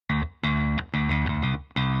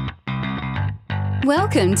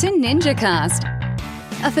Welcome to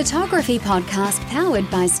NinjaCast, a photography podcast powered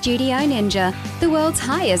by Studio Ninja, the world's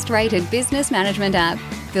highest rated business management app,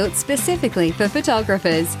 built specifically for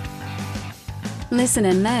photographers. Listen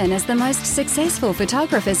and learn as the most successful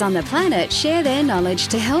photographers on the planet share their knowledge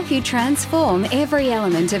to help you transform every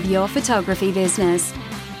element of your photography business.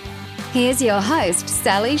 Here's your host,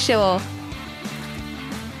 Sally Shaw.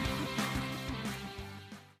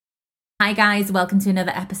 Hi guys, welcome to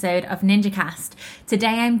another episode of NinjaCast.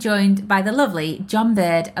 Today I'm joined by the lovely John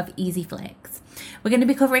Bird of EasyFlix. We're going to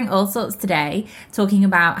be covering all sorts today, talking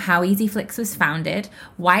about how EasyFlix was founded,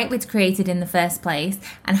 why it was created in the first place,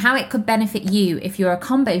 and how it could benefit you if you're a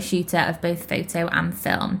combo shooter of both photo and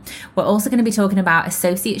film. We're also going to be talking about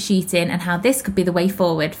associate shooting and how this could be the way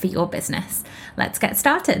forward for your business. Let's get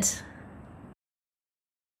started.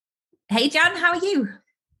 Hey John, how are you?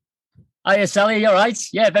 Hiya, Sally. You all right?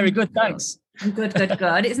 Yeah, very good. Thanks. Good.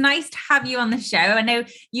 It's nice to have you on the show. I know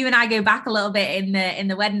you and I go back a little bit in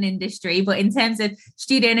the wedding industry, but in terms of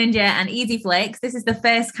Studio Ninja and EasyFlix, this is the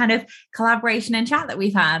first kind of collaboration and chat that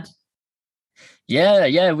we've had.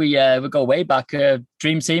 Yeah, we go way back.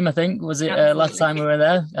 Dream Team, I think, was it last time we were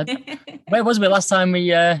there? Where was we last time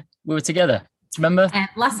we were together? Do you remember?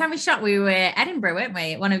 Last time we shot, we were at Edinburgh, weren't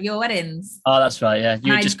we? At one of your weddings. Oh, that's right. Yeah,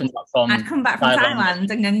 you had just come back from. I'd come back from Thailand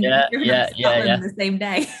and then Scotland the same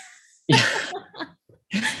day.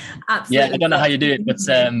 Absolutely. Yeah, I don't know how you do it, but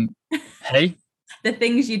hey, the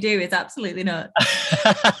things you do is absolutely nuts.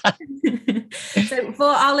 So, for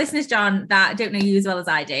our listeners, John, that don't know you as well as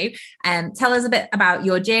I do, tell us a bit about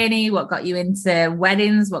your journey. What got you into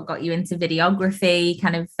weddings? What got you into videography?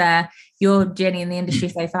 Kind of your journey in the industry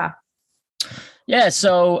so far. Yeah,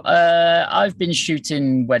 so I've been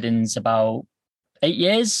shooting weddings about 8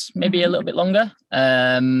 years, maybe a little bit longer.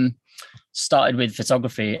 Started with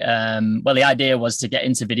photography. Well, the idea was to get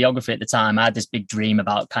into videography at the time. I had this big dream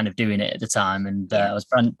about kind of doing it at the time, and I was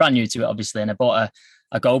brand new to it, obviously. And I bought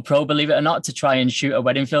a GoPro, believe it or not, to try and shoot a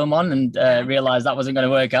wedding film on, and realized that wasn't going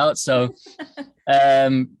to work out. So,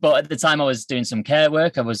 but at the time I was doing some care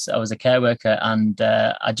work. I was a care worker, and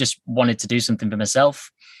I just wanted to do something for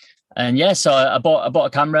myself. And yeah, so I bought a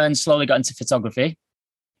camera and slowly got into photography,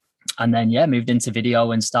 and then moved into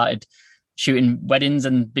video and started shooting weddings.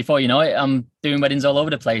 And before you know it, I'm doing weddings all over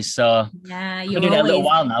the place. So yeah, you're doing it a little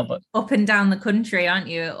while now, but up and down the country, aren't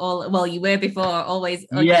you? You were before, always.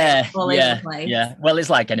 Over the place. Yeah. Well, it's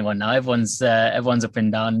like anyone now. Everyone's up and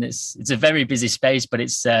down. It's a very busy space, but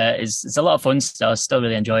it's a lot of fun. So I still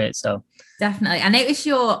really enjoy it. So definitely. I notice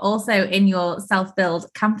you're also in your self-build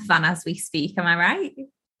camper van as we speak. Am I right?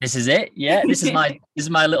 This is it. Yeah, this is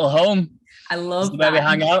my little home. I love this is where we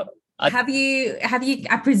hang out. Have you?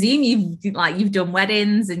 I presume you've done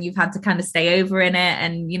weddings and you've had to kind of stay over in it,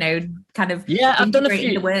 and kind of I've done a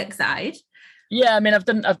few. The work side. Yeah, I mean, I've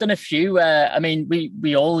done a few. I mean,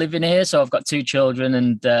 we all live in here, so I've got 2 children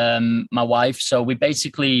and my wife. So we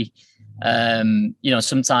basically,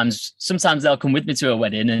 sometimes they'll come with me to a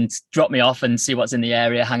wedding and drop me off and see what's in the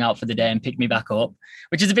area, hang out for the day, and pick me back up.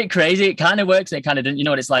 Which is a bit crazy. It kind of works. It kind of doesn't. You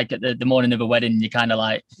know what it's like at the morning of a wedding. You kind of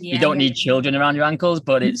like you don't need children around your ankles,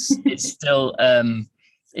 but it's still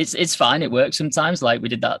it's fine. It works sometimes. Like we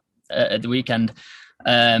did that at the weekend.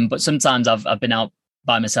 But sometimes I've been out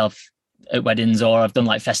by myself at weddings, or I've done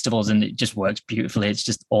like festivals, and it just works beautifully. It's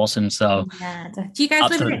just awesome. So do you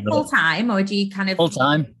guys live in it full time, or do you kind of full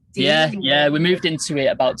time? Yeah. We moved into it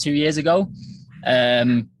about 2 years ago.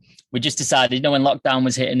 We just decided, when lockdown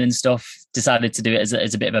was hitting and stuff, decided to do it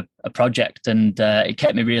as a bit of a project, and it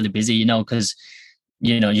kept me really busy, because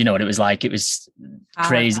you know what it was like. It was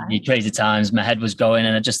crazy times. My head was going,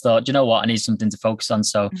 and I just thought, you know what, I need something to focus on.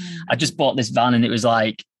 So I just bought this van, and it was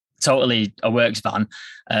like totally a works van.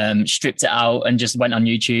 Stripped it out and just went on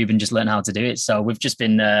YouTube and just learned how to do it. So we've just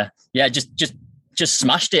been just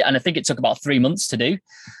smashed it, and I think it took about 3 months to do.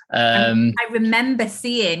 I remember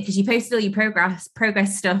seeing, because you posted all your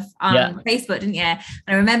progress stuff on Facebook, didn't you? And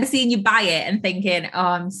I remember seeing you buy it and thinking, oh,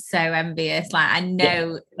 I'm so envious. Like, I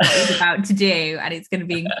know what he's about to do, and it's going to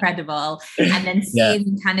be incredible. And then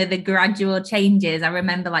seeing kind of the gradual changes. I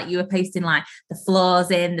remember like you were posting like the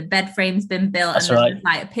floors in, the bed frame's been built. That's and right. there's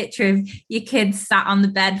like a picture of your kids sat on the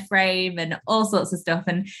bed frame and all sorts of stuff.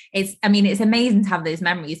 And it's amazing to have those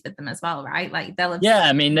memories with them as well, right? Like they'll have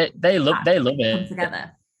they love it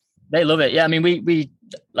together. They love it. Yeah, I mean, we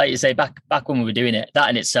like you say, back when we were doing it, that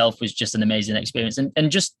in itself was just an amazing experience, and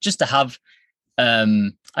just to have,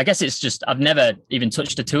 I guess it's just, I've never even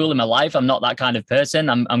touched a tool in my life. I'm not that kind of person.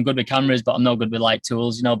 I'm good with cameras, but I'm not good with like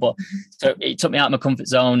tools, but so it took me out of my comfort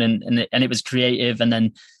zone, and it was creative, and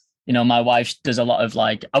then my wife does a lot of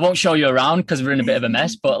like, I won't show you around because we're in a bit of a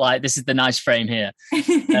mess, but like, this is the nice frame here.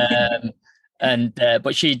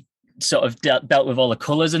 But she sort of dealt with all the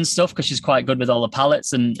colors and stuff because she's quite good with all the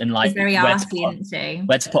palettes and like she's very arty, isn't she?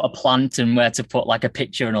 Where to put a plant and where to put like a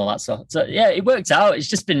picture and all that stuff. So yeah, it worked out. It's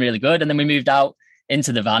just been really good. And then we moved out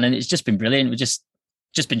into the van and it's just been brilliant. We've just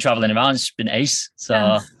been traveling around. It's been ace.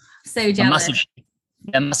 So so jealous.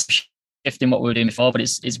 A massive shift in what we were doing before, but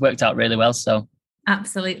it's worked out really well. So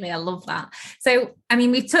absolutely, I love that. So I mean,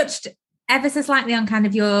 we've touched ever so slightly on kind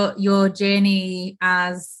of your journey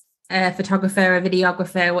as a photographer, a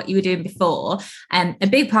videographer, what you were doing before. And a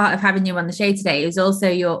big part of having you on the show today is also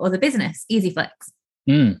your other business, EasyFlix.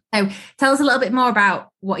 So tell us a little bit more about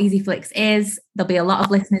what EasyFlix is. There'll be a lot of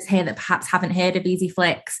listeners here that perhaps haven't heard of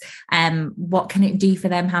EasyFlix. What can it do for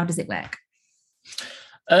them? How does it work?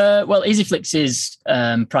 Well, EasyFlix is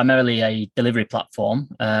primarily a delivery platform.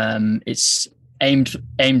 It's aimed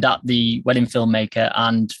at the wedding filmmaker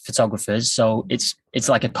and photographers. So it's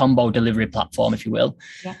like a combo delivery platform, if you will.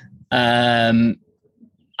 Yeah.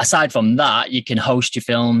 Aside from that, you can host your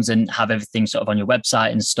films and have everything sort of on your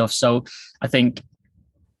website and stuff. So I think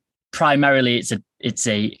primarily it's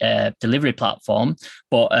a delivery platform,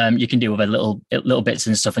 but you can do with little bits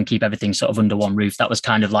and stuff and keep everything sort of under one roof. That was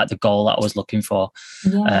kind of like the goal that I was looking for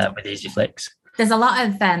with EasyFlix. There's a lot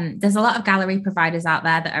of gallery providers out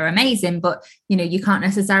there that are amazing, but you can't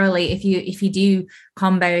necessarily, if you do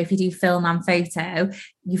combo, if you do film and photo,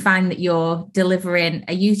 you find that you're delivering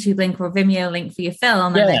a YouTube link or a Vimeo link for your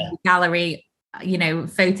film and then the gallery,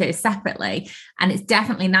 photos separately. And it's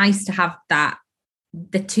definitely nice to have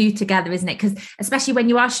the two together, isn't it? Because especially when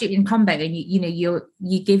you are shooting combo and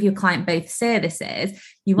you give your client both services,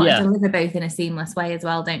 you want to deliver both in a seamless way as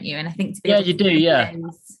well, don't you? And I think to be able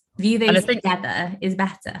to view those together is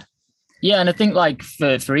better. Yeah, and I think like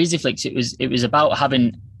for EasyFlix, it was about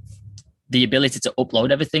having the ability to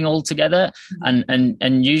upload everything all together.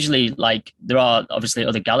 And usually, like, there are obviously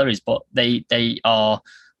other galleries, but they are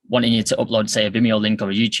wanting you to upload, say, a Vimeo link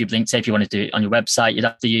or a YouTube link. Say if you want to do it on your website, you'd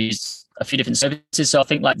have to use a few different services. So I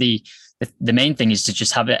think like the main thing is to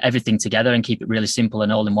just have everything together and keep it really simple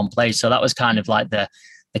and all in one place. So that was kind of like the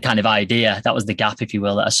kind of idea. That was the gap, if you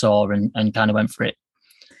will, that I saw and kind of went for it.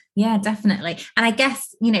 Yeah, definitely. And I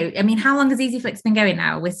guess, how long has EasyFlix been going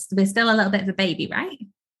now? We're still a little bit of a baby, right?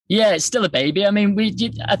 Yeah, it's still a baby. I mean,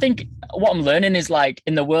 I think what I'm learning is like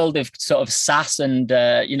in the world of sort of SaaS and,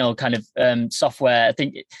 software, I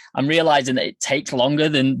think I'm realizing that it takes longer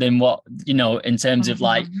than what, in terms of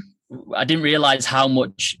like, I didn't realize how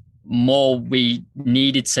much more we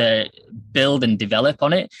needed to build and develop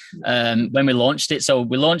on it when we launched it. So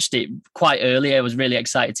we launched it quite early. I was really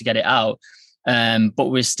excited to get it out. But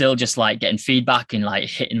we're still just like getting feedback and like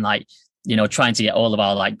hitting like, trying to get all of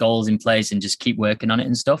our like goals in place and just keep working on it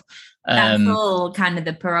and stuff. That's all kind of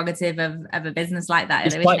the prerogative of a business like that.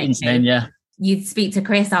 It's quite insane, yeah. You speak to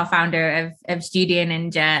Chris, our founder of Studio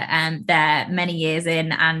Ninja, and they're many years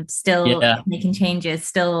in and still making changes,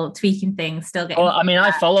 still tweaking things, still getting. Well, I mean,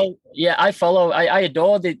 I follow. I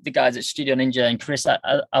adore the guys at Studio Ninja and Chris.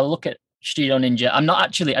 I look at Studio Ninja.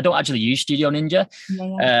 I don't actually use Studio Ninja,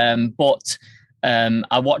 but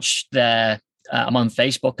I watch their. I'm on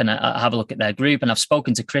Facebook and I have a look at their group, and I've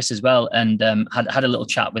spoken to Chris as well, and had a little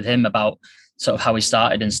chat with him about sort of how he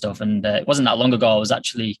started and stuff. And it wasn't that long ago. I was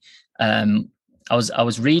actually I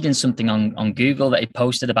was reading something on Google that he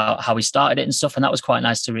posted about how he started it and stuff, and that was quite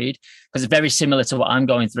nice to read because it's very similar to what I'm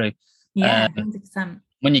going through. Yeah, 100%.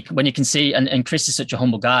 When you can see, and Chris is such a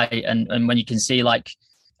humble guy, and when you can see like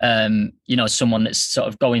someone that's sort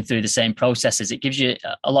of going through the same processes, it gives you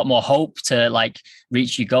a lot more hope to like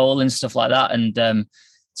reach your goal and stuff like that. And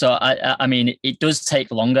so I mean, it does take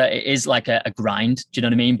longer. It is like a grind. Do you know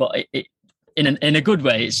what I mean? But it in a good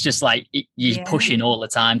way. It's just like you're pushing all the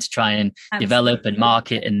time to try and develop and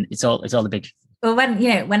market, and it's all a big. Well,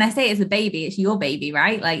 when I say it's a baby, it's your baby,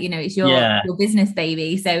 right? Like, it's your business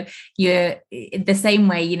baby. So you're the same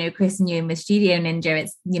way, Chris and you with Studio Ninja,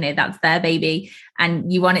 it's, that's their baby,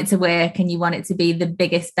 and you want it to work and you want it to be the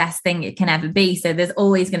biggest, best thing it can ever be. So there's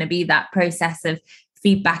always going to be that process of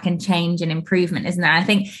feedback and change and improvement, isn't there? I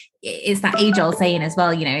think it's that age old saying as well,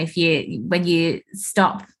 when you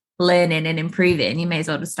stop learning and improving, you may as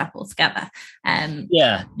well just stop altogether.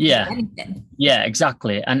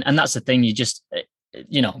 Exactly. And that's the thing, you just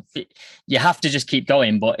you have to just keep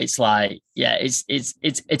going. But it's like,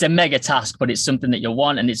 it's a mega task, but it's something that you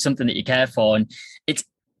want and it's something that you care for. And it's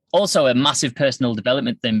also a massive personal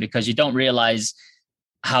development thing, because you don't realize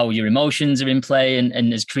how your emotions are in play.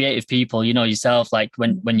 And as creative people, you know yourself, like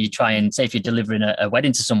when you try and say, if you're delivering a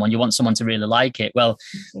wedding to someone, you want someone to really like it. Well,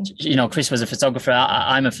 you know, Chris was a photographer.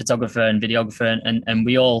 I'm a photographer and videographer, and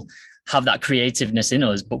we all have that creativeness in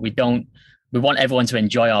us, but we want everyone to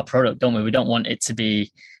enjoy our product, don't we? We don't want it to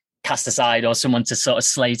be cast aside or someone to sort of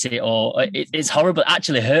slate it, or it's horrible. It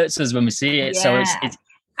actually hurts us when we see it. Yeah. So it's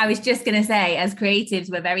I was just going to say, as creatives,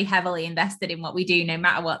 we're very heavily invested in what we do, no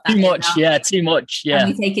matter what that too much. Yeah.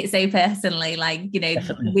 And we take it so personally, like, you know,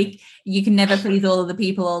 you can never please all of the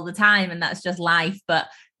people all the time, and that's just life. But,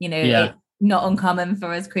 you know, it's not uncommon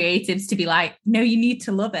for us creatives to be like, no, you need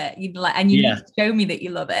to love it. You like, and you need to show me that you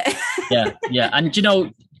love it. Yeah. And, you know,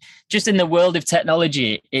 just in the world of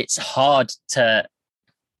technology, it's hard to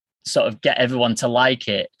sort of get everyone to like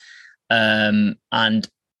it, and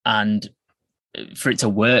for it to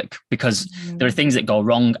work, because there are things that go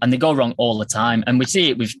wrong, and they go wrong all the time. And we see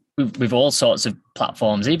it with all sorts of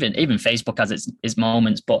platforms, even Facebook has its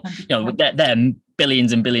moments, but, you know, they're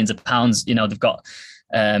billions and billions of pounds, you know, they've got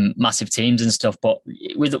massive teams and stuff. But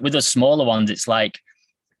with the smaller ones, it's like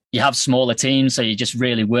you have smaller teams, so you're just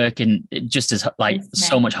really working just as like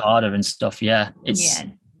so much harder and stuff.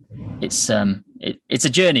 It's a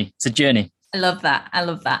journey. I love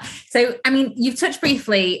that. So, I mean, you've touched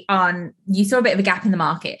briefly on, you saw a bit of a gap in the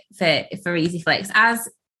market for EasyFlix. As,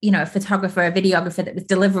 you know, a photographer, a videographer that was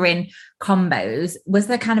delivering combos, was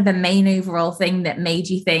there kind of a main overall thing that made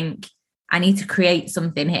you think, I need to create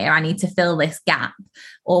something here, I need to fill this gap?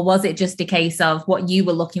 Or was it just a case of what you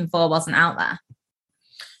were looking for wasn't out there?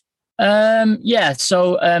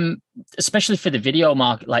 So especially for the video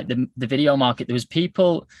market, like the video market, there was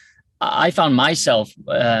people. I found myself,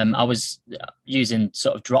 I was using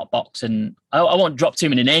sort of Dropbox, and I won't drop too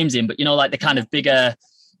many names in, but, you know, like the kind of bigger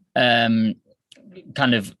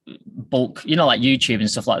kind of bulk, you know, like YouTube and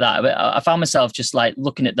stuff like that. I found myself just like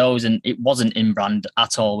looking at those, and it wasn't in brand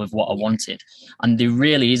at all with what I wanted. And there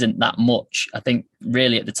really isn't that much. I think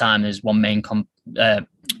really at the time there's one main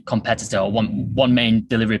competitor, or one main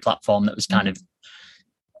delivery platform that was kind of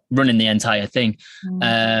running the entire thing.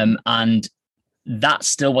 And that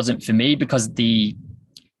still wasn't for me, because they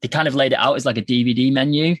kind of laid it out as like a DVD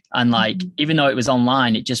menu, and like even though it was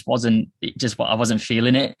online, it just wasn't what I wasn't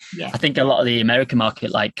feeling it. I think a lot of the American market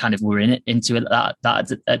like kind of were into it that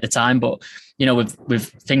at the time. But, you know, with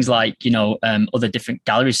things like, you know, other different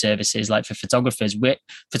gallery services, like for photographers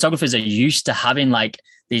are used to having like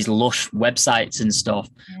these lush websites and stuff,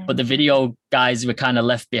 but the video guys were kind of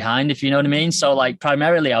left behind, if you know what I mean. So like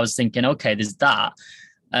primarily I was thinking, okay, there's that.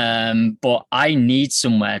 But I need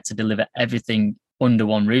somewhere to deliver everything under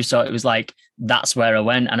one roof. So it was like, that's where I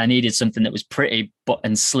went, and I needed something that was pretty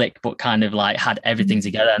and slick, but kind of like had everything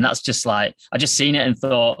together. And that's just like, I just seen it and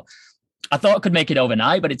thought I could make it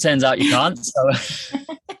overnight, but it turns out you can't. So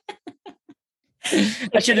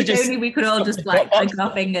I should have just, only we could all just like click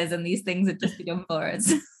our fingers and these things would just be done for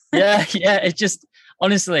us. Yeah. It's just,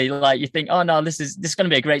 honestly, like you think, oh no, this is going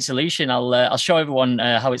to be a great solution. I'll show everyone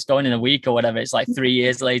how it's going in a week or whatever. It's like 3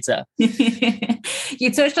 years later.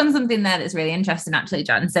 You touched on something there that's really interesting, actually,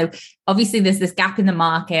 John. So obviously there's this gap in the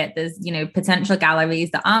market. There's, you know, potential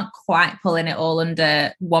galleries that aren't quite pulling it all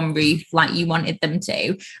under one roof like you wanted them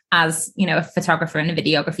to, as, you know, a photographer and a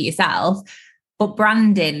videographer yourself. But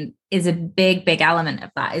branding is a big element of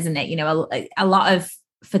that, isn't it? You know, a lot of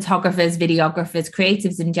photographers, videographers,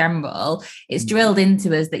 creatives in general, it's drilled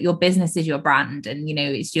into us that your business is your brand, and, you know,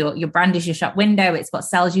 it's your brand is your shop window, it's what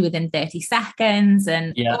sells you within 30 seconds,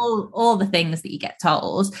 and all the things that you get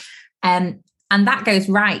told. And that goes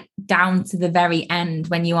right down to the very end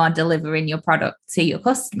when you are delivering your product to your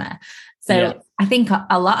customer. So I think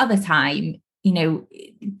a lot of the time, you know,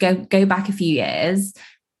 go back a few years,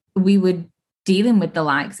 we would dealing with the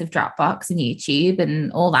likes of Dropbox and YouTube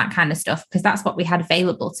and all that kind of stuff, because that's what we had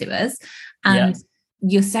available to us. And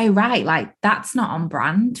you're so right, like that's not on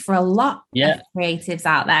brand for a lot of creatives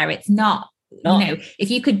out there. It's not. You know,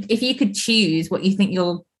 if you could choose what you think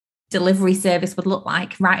your delivery service would look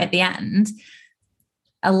like right at the end,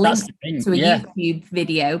 a link to a YouTube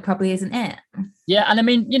video probably isn't it. Yeah, and I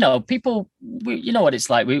mean, you know, people, you know what it's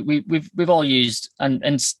like. We've all used,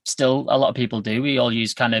 and still a lot of people do. We all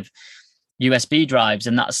use kind of USB drives,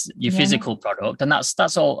 and that's your physical product, and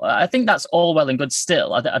that's all. I think that's all well and good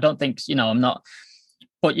still. I don't think, you know, I'm not,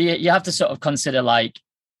 but you have to sort of consider, like,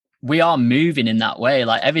 we are moving in that way.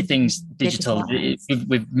 Like everything's digital.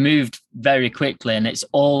 We've moved very quickly, and it's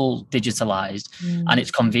all digitalized, and it's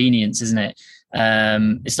convenience, isn't it?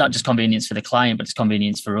 It's not just convenience for the client, but it's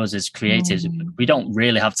convenience for us as creatives. We don't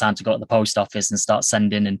really have time to go to the post office and start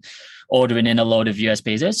sending and ordering in a load of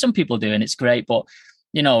USBs. There's some people do, and it's great, but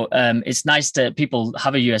it's nice that people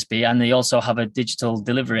have a USB and they also have a digital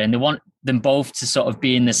delivery, and they want them both to sort of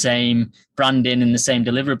be in the same branding and the same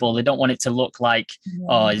deliverable. They don't want it to look like,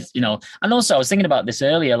 and also I was thinking about this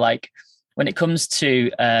earlier, like when it comes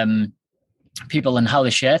to people and how they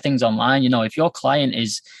share things online, if your client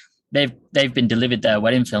is, they've been delivered their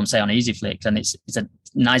wedding film, say on EasyFlix, and it's a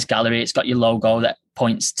nice gallery, it's got your logo that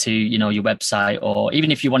points to your website, or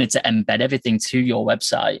even if you wanted to embed everything to your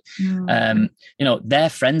website, their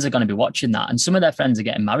friends are going to be watching that, and some of their friends are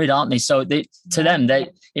getting married, aren't they? So to them,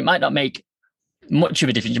 it might not make much of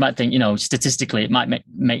a difference. You might think, statistically it might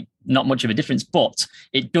make not much of a difference, but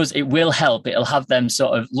it will help. It'll have them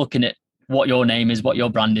sort of looking at what your name is, what your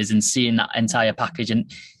brand is, and seeing that entire package. And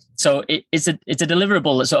so it's a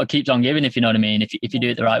deliverable that sort of keeps on giving, if you know what I mean, if you do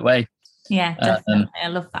it the right way. Yeah, definitely. I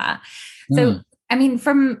love that. So, I mean,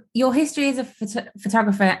 from your history as a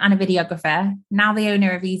photographer and a videographer, now the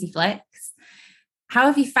owner of EasyFlix, how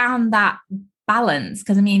have you found that balance?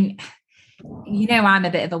 Because I mean, I'm a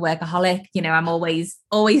bit of a workaholic. I'm always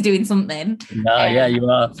doing something. Yeah, you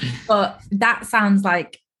are. But that sounds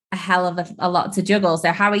like a hell of a lot to juggle.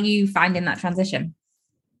 So how are you finding that transition?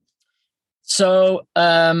 So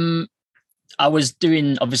I was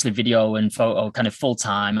doing obviously video and photo kind of full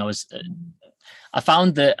time. I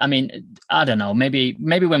found that, I mean, I don't know, maybe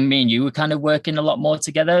when me and you were kind of working a lot more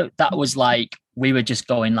together, that was like, we were just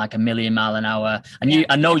going like a million mile an hour. And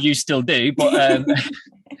I know you still do, but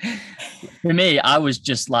for me, I was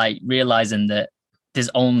just like realizing that there's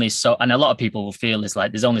only so, and a lot of people will feel it's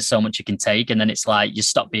like, there's only so much you can take. And then it's like, you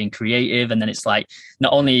stop being creative. And then it's like,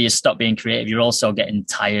 not only you stop being creative, you're also getting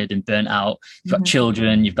tired and burnt out. You've got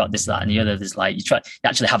children, you've got this, that, and the other. There's like, you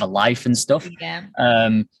actually have a life and stuff. Yeah.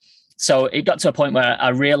 So it got to a point where I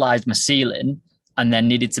realized my ceiling and then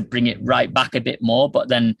needed to bring it right back a bit more. But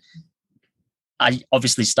then I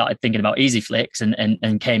obviously started thinking about EasyFlix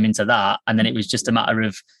and came into that. And then it was just a matter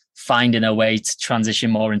of finding a way to transition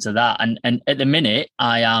more into that. And at the minute,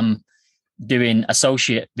 I am doing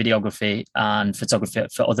associate videography and photography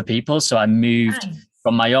for other people. So I moved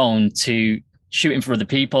from my own to shooting for other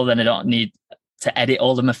people. Then I don't need to edit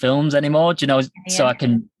all of my films anymore, so I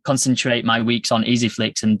can concentrate my weeks on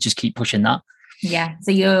EasyFlix and just keep pushing that. Yeah. So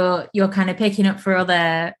you're kind of picking up for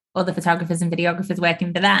other photographers and videographers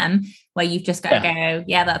working for them, where you've just got to go,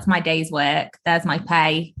 that's my day's work. There's my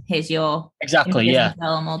pay. Here's your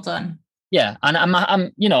film all done. Yeah. And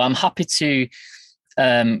I'm happy to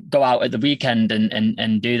go out at the weekend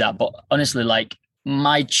and do that. But honestly, like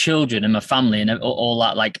my children and my family and all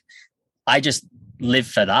that, like I just live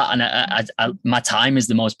for that. And I my time is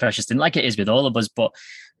the most precious thing, like it is with all of us. But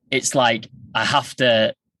it's like, I have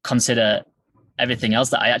to consider everything else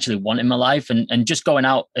that I actually want in my life, and just going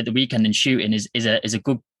out at the weekend and shooting is a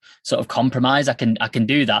good sort of compromise. I can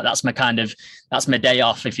do that. That's my day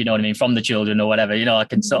off, if you know what I mean, from the children or whatever, I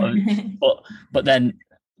can sort of, but then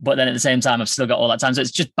at the same time, I've still got all that time. So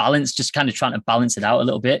it's just balance, just kind of trying to balance it out a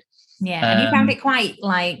little bit. Yeah. And you found it quite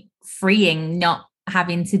like freeing, not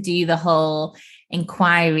having to do the whole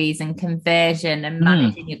inquiries and conversion and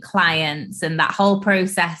managing your clients and that whole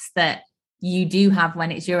process that you do have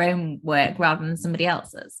when it's your own work rather than somebody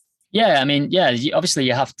else's. Yeah, I mean,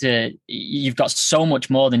 obviously you've got so much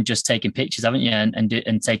more than just taking pictures, haven't you?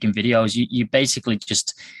 And taking videos. You basically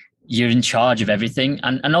you're in charge of everything.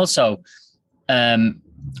 And also, I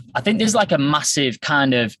think there's like a massive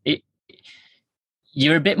kind of,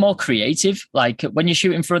 you're a bit more creative, like when you're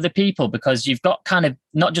shooting for other people, because you've got kind of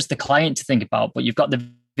not just the client to think about, but you've got the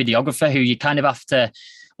videographer who you kind of have to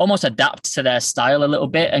almost adapt to their style a little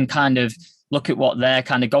bit and kind of look at what they're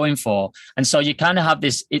kind of going for. And so you kind of have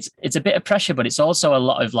this, it's a bit of pressure, but it's also a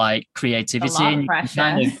lot of like creativity. A lot of pressure.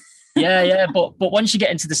 Kind of, yeah. But once you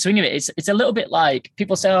get into the swing of it, it's a little bit like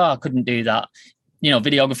people say, oh, I couldn't do that.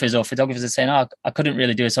 Videographers or photographers are saying, oh, I couldn't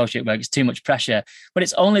really do associate work. It's too much pressure. But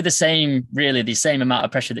it's only the same amount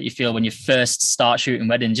of pressure that you feel when you first start shooting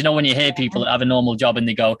weddings. When you hear people that have a normal job and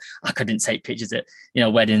they go, I couldn't take pictures at,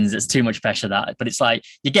 weddings. It's too much pressure, that. But it's like,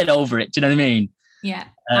 you get over it. Do you know what I mean? Yeah.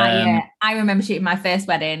 I remember shooting my first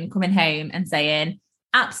wedding, coming home and saying,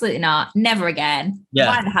 absolutely not, never again. Yeah.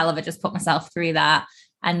 Why the hell have I just put myself through that?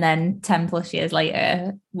 And then 10 plus years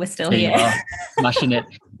later, we're still here. Smashing it.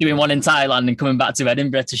 Doing one in Thailand and coming back to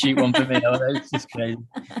Edinburgh to shoot one for me. It's just crazy.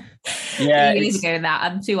 Yeah. Years ago that.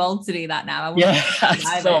 I'm too old to do that now.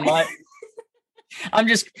 So am I.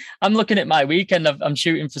 I'm looking at my weekend. I'm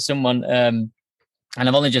shooting for someone and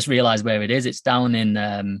I've only just realised where it is. It's down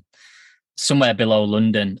in somewhere below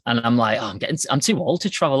London. And I'm like, I'm too old to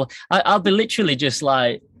travel. I'll be literally just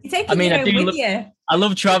like, I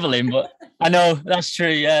love traveling, but I know that's true.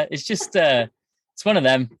 Yeah. It's just it's one of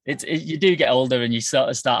them. You do get older and you sort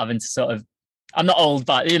of start having to sort of, I'm not old,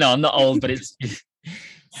 but I'm not old, but it's,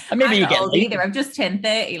 and maybe you get old either. I've just turned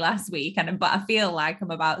 30 last week, but I feel like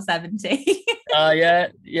I'm about 70. Yeah.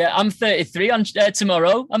 I'm 33 on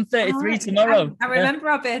tomorrow. I'm 33 tomorrow. I remember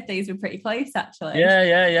our birthdays were pretty close, actually.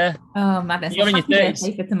 Yeah. Oh, madness. You're in your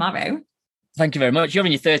 30s for tomorrow. Thank you very much. You're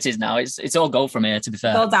in your 30s now. It's all go from here, to be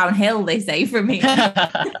fair. It's all downhill, they say, from here.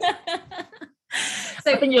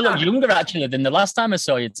 So I think you look younger, actually, than the last time I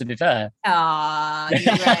saw you, to be fair. Oh,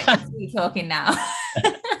 you're right. We're talking now.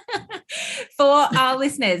 For our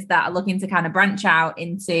listeners that are looking to kind of branch out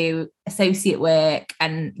into associate work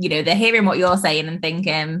and, they're hearing what you're saying and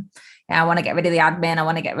thinking, I want to get rid of the admin, I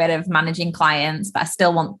want to get rid of managing clients, but I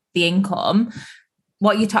still want the income.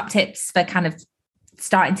 What are your top tips for kind of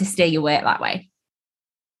starting to steer your work that way?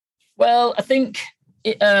 Well, I think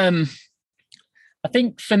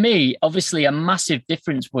for me, obviously a massive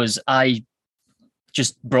difference was I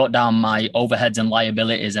just brought down my overheads and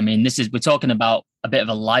liabilities. I mean, we're talking about a bit of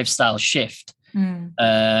a lifestyle shift.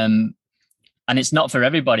 And it's not for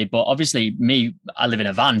everybody, but obviously I live in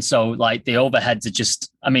a van. So like the overheads are just,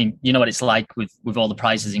 I mean, you know what it's like with all the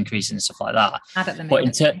prices increasing and stuff like that. But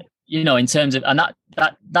in terms of, and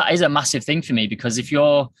that is a massive thing for me, because if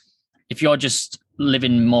you're just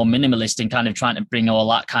living more minimalist and kind of trying to bring all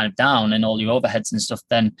that kind of down and all your overheads and stuff,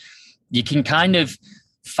 then you can kind of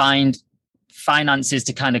find finances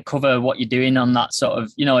to kind of cover what you're doing on that sort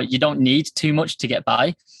of, you don't need too much to get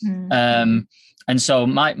by. And so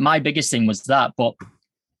my biggest thing was that, but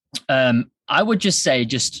I would just say,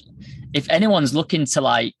 if anyone's looking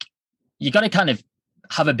to you got to kind of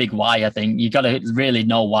have a big why. I think you got to really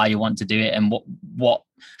know why you want to do it and what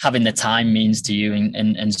having the time means to you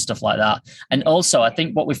and stuff like that. And also I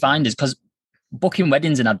think what we find is, because booking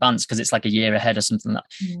weddings in advance, because it's like a year ahead or something, that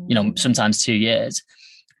sometimes 2 years,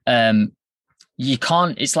 you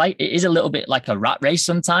can't, it is a little bit like a rat race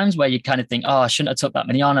sometimes, where you kind of think, oh, I shouldn't have took that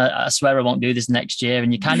many on. I swear I won't do this next year.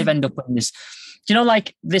 And you kind of end up in this,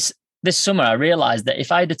 like this summer, I realized that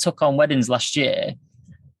if I had took on weddings last year,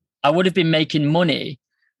 I would have been making money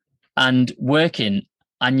and working,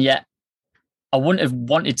 and yet I wouldn't have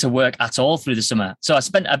wanted to work at all through the summer. So I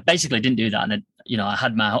basically didn't do that. And I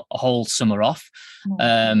had my whole summer off.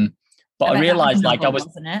 But I realized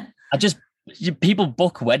people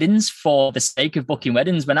book weddings for the sake of booking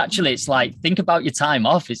weddings, when actually it's like, think about your time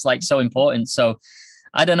off. It's like so important. So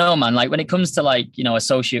I don't know, man, like when it comes to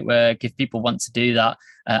associate work, if people want to do that,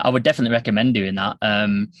 I would definitely recommend doing that.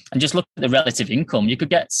 And just look at the relative income. You could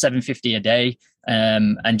get $750 a day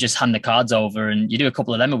and just hand the cards over, and you do a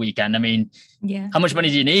couple of them a weekend. I mean, how much money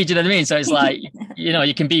do you need? Do you know what I mean? So it's like,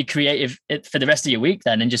 you can be creative for the rest of your week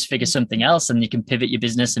then, and just figure something else, and you can pivot your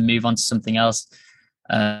business and move on to something else.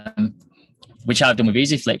 Which I've done with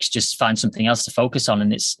EasyFlix, just find something else to focus on,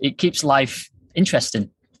 and it keeps life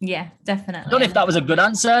interesting. Yeah, definitely. I don't know if that was a good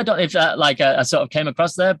answer. I don't know if that I sort of came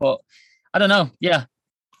across there, but I don't know. Yeah,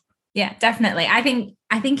 definitely. I think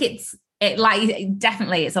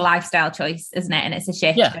definitely it's a lifestyle choice, isn't it? And it's a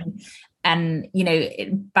shift. Yeah. And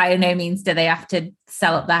by no means do they have to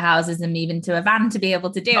sell up their houses and move into a van to be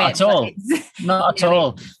able to do Not it. At all. Not at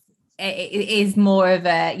all. It is more of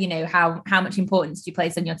a, how much importance do you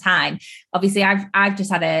place on your time? Obviously, I've just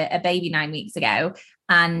had a baby 9 weeks ago,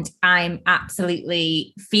 and I'm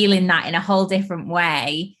absolutely feeling that in a whole different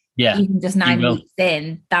way. Yeah, even just 9 weeks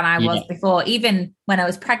in than I was before. Even when I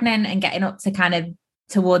was pregnant and getting up to kind of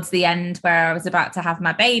towards the end where I was about to have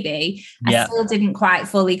my baby, I still didn't quite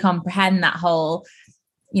fully comprehend that whole,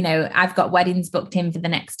 I've got weddings booked in for the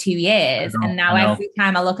next 2 years. And now every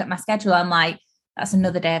time I look at my schedule, I'm like, that's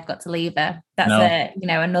another day I've got to leave her. That's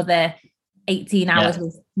another 18 hours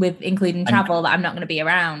with including travel that I'm not going to be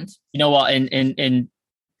around. You know what? In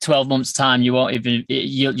 12 months time, you won't even,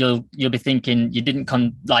 you'll be thinking you didn't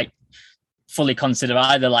fully consider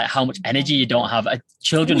either, like how much energy you don't have.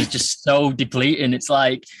 Children is just so depleting. It's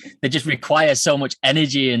like they just require so much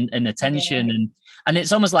energy and attention. And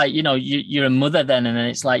it's almost like, you're a mother then, and then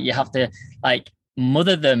it's like you have to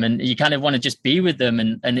mother them, and you kind of want to just be with them.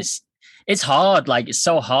 And it's hard, it's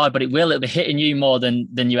so hard, but it'll be hitting you more than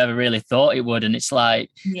you ever really thought it would. And it's like,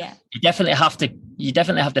 you definitely have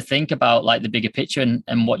to think about the bigger picture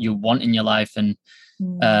and what you want in your life. And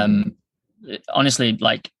honestly,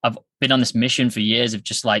 I've been on this mission for years of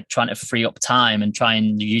just trying to free up time and try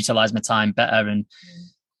and utilize my time better. And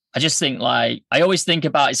I just think I always think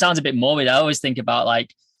about, it sounds a bit morbid, I always think about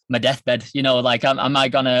my deathbed, am I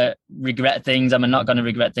gonna regret things? Am I not gonna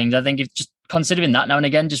regret things? I think it's just considering that now and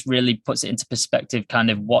again just really puts it into perspective,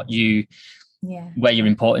 kind of where your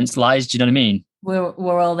importance lies. Do you know what I mean?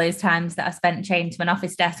 Were all those times that I spent chained to an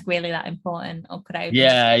office desk really that important, or could I?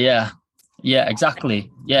 Yeah,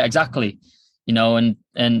 exactly. You know, and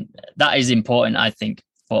that is important, I think.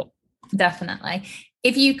 But definitely,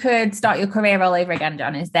 if you could start your career all over again,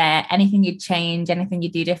 John, is there anything you'd change? Anything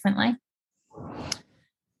you'd do differently?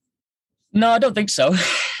 No, I don't think so.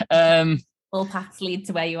 All paths lead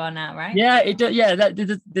to where you are now, right? Yeah,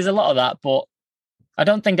 there's a lot of that, but I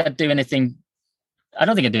don't think I'd do anything. I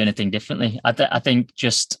don't think I'd do anything differently. I think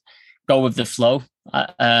just go with the flow.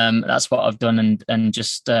 That's what I've done, and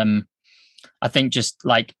just I think just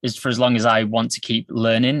like for as long as I want to keep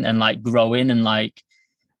learning and like growing, and like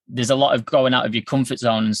there's a lot of going out of your comfort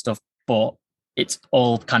zone and stuff, but it's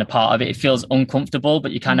all kind of part of it. It feels uncomfortable,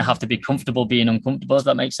 but you kind of have to be comfortable being uncomfortable, if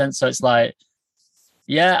that makes sense. So it's like,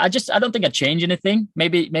 yeah, I don't think I'd change anything.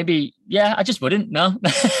 Maybe, yeah, I just wouldn't. No.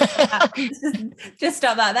 Just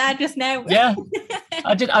stop that there. Just now. Yeah,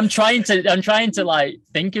 I'm trying to like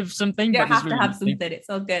think of something. You don't have to have something. It's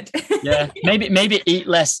all good. Yeah, maybe eat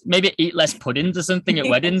less puddings or something at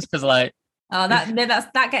weddings, because like. Oh,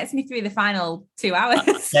 that gets me through the final 2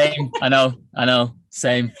 hours. Same. I know.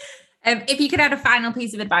 Same. If you could add a final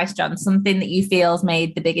piece of advice, John, something that you feel has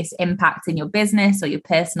made the biggest impact in your business or your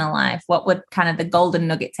personal life, what would kind of the golden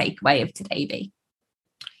nugget takeaway of today be?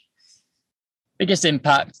 Biggest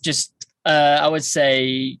impact, just I would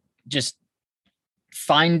say, just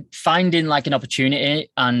finding like an opportunity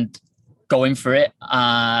and going for it.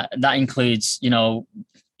 That includes,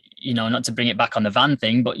 not to bring it back on the van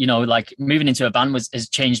thing, but like moving into a van has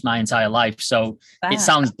changed my entire life. So It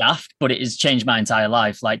sounds daft, but it has changed my entire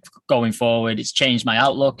life. Like going forward, it's changed my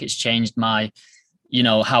outlook. It's changed my,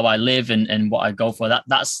 how I live and what I go for.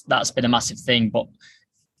 That's been a massive thing. But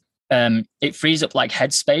it frees up like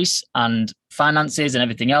headspace and finances and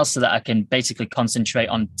everything else, so that I can basically concentrate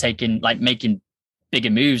on making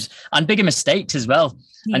bigger moves and bigger mistakes as well.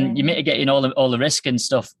 Yeah. And you're mitigating all the risk and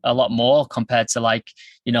stuff a lot more compared to like,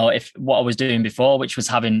 if what I was doing before, which was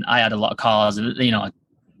I had a lot of cars,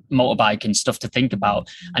 motorbike and stuff to think about.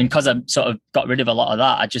 And because I sort of got rid of a lot of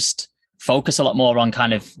that, I just focus a lot more on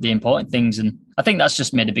kind of the important things. And I think that's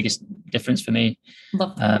just made the biggest difference for me.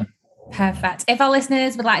 Love that. Perfect. If our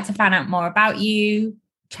listeners would like to find out more about you,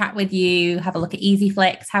 chat with you, have a look at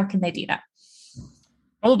EasyFlix, how can they do that?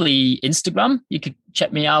 Probably Instagram. You could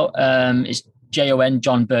check me out. It's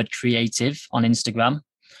John Bird Creative on Instagram.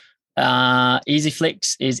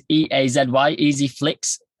 EasyFlix is EAZY,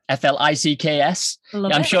 EasyFlix, FLICKS.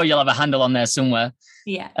 I'm sure you'll have a handle on there somewhere.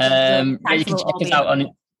 Yeah. You can check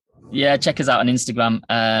us out on Instagram.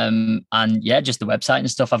 And yeah, just the website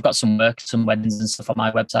and stuff. I've got some weddings and stuff on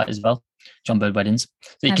my website as well, John Bird Weddings.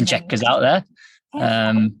 So you can check us out there.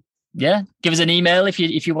 Yeah, give us an email if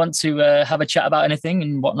you want to have a chat about anything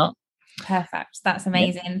and whatnot. Perfect. That's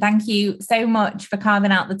amazing. Yeah. Thank you so much for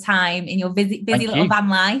carving out the time in your busy little van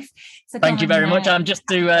life. So thank you very much. I'm just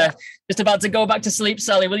about to go back to sleep,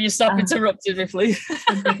 Sally. Will you stop interrupting me, please?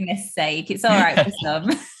 For goodness sake, it's all right for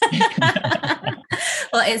some.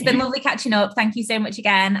 Well, it's been lovely catching up. Thank you so much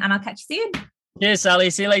again, and I'll catch you soon. Cheers,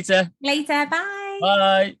 Sally. See you later. Later. Bye.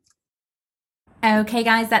 Bye. Okay,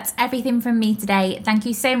 guys, that's everything from me today. Thank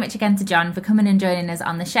you so much again to John for coming and joining us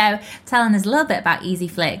on the show, telling us a little bit about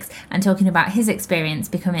EasyFlix and talking about his experience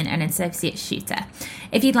becoming an associate shooter.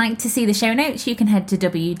 If you'd like to see the show notes, you can head to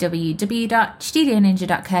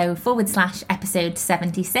www.studioninja.co/episode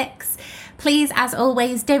 76. Please, as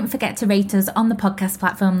always, don't forget to rate us on the podcast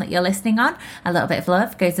platform that you're listening on. A little bit of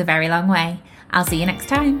love goes a very long way. I'll see you next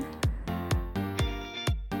time.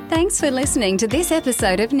 Thanks for listening to this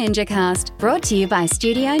episode of NinjaCast, brought to you by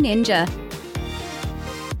Studio Ninja.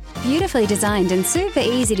 Beautifully designed and super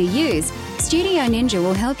easy to use, Studio Ninja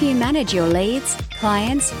will help you manage your leads,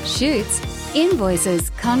 clients, shoots, invoices,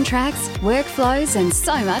 contracts, workflows, and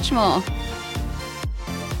so much more.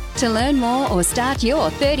 To learn more or start your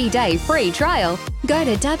 30-day free trial, go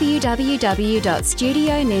to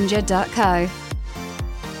www.studioninja.co.